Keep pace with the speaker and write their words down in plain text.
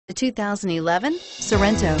The 2011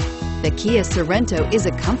 Sorento. The Kia Sorento is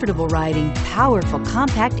a comfortable riding, powerful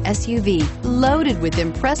compact SUV loaded with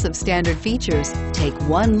impressive standard features. Take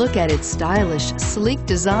one look at its stylish, sleek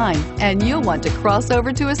design and you'll want to cross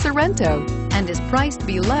over to a Sorento, and is priced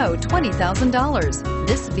below $20,000.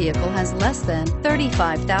 This vehicle has less than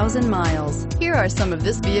 35,000 miles. Here are some of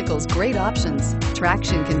this vehicle's great options: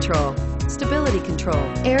 traction control, stability control,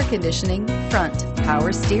 air conditioning, front,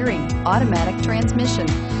 power steering, automatic transmission,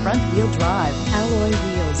 front wheel drive, alloy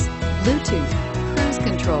wheels, Bluetooth, cruise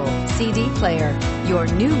control, CD player. Your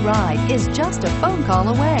new ride is just a phone call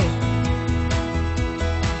away.